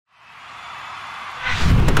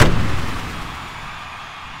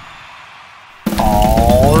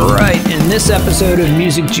this episode of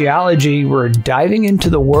Music Geology, we're diving into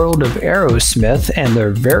the world of Aerosmith and their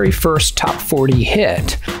very first top 40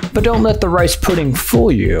 hit. But don't let the rice pudding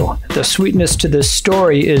fool you. The sweetness to this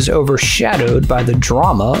story is overshadowed by the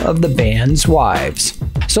drama of the band's wives.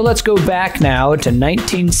 So let's go back now to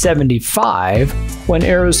 1975, when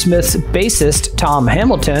Aerosmith's bassist Tom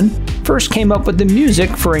Hamilton first came up with the music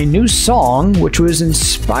for a new song which was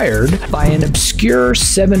inspired by an obscure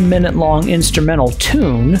 7-minute-long instrumental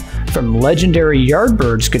tune from legendary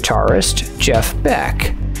Yardbirds guitarist Jeff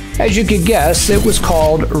Beck. As you could guess, it was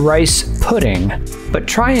called Rice Pudding. But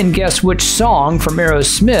try and guess which song from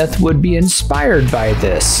Aerosmith would be inspired by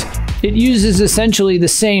this. It uses essentially the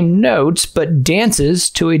same notes, but dances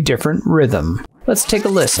to a different rhythm. Let's take a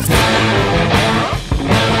listen.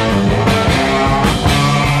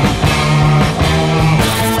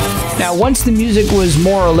 Now, once the music was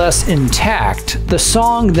more or less intact, the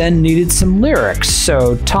song then needed some lyrics,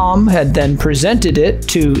 so Tom had then presented it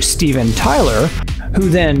to Steven Tyler, who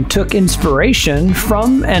then took inspiration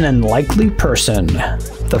from an unlikely person,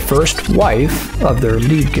 the first wife of their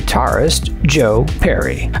lead guitarist, Joe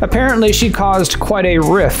Perry. Apparently, she caused quite a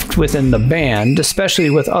rift within the band, especially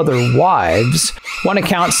with other wives. One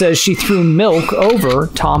account says she threw milk over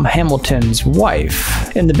Tom Hamilton's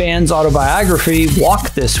wife. In the band's autobiography,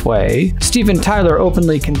 Walk This Way, Steven Tyler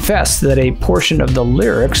openly confessed that a portion of the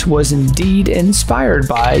lyrics was indeed inspired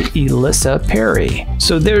by Elissa Perry.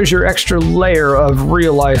 So there's your extra layer of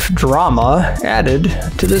real-life drama added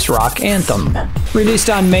to this rock anthem.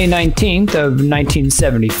 Released on May 19th of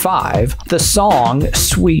 1975, the song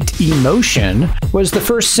Sweet Emotion was the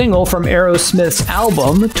first single from Aerosmith's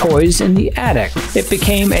album Toys in the Attic. It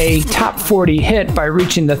became a top 40 hit by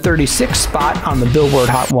reaching the 36th spot on the Billboard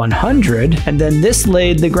Hot 100, and then this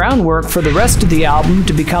laid the groundwork for the rest of the album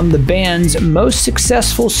to become the band's most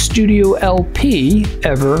successful studio LP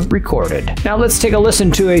ever recorded. Now let's take a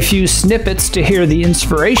listen to a few snippets to hear the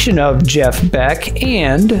inspiration of Jeff Beck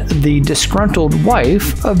and the disgruntled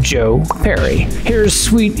wife of Joe Perry. Here's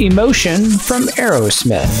Sweet Emotion from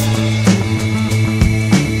Aerosmith.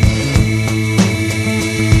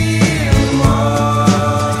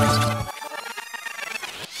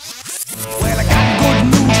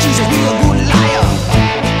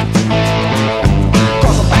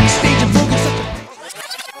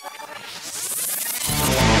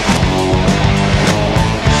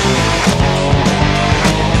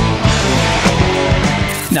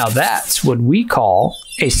 Now that's what we call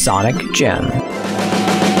a sonic gem.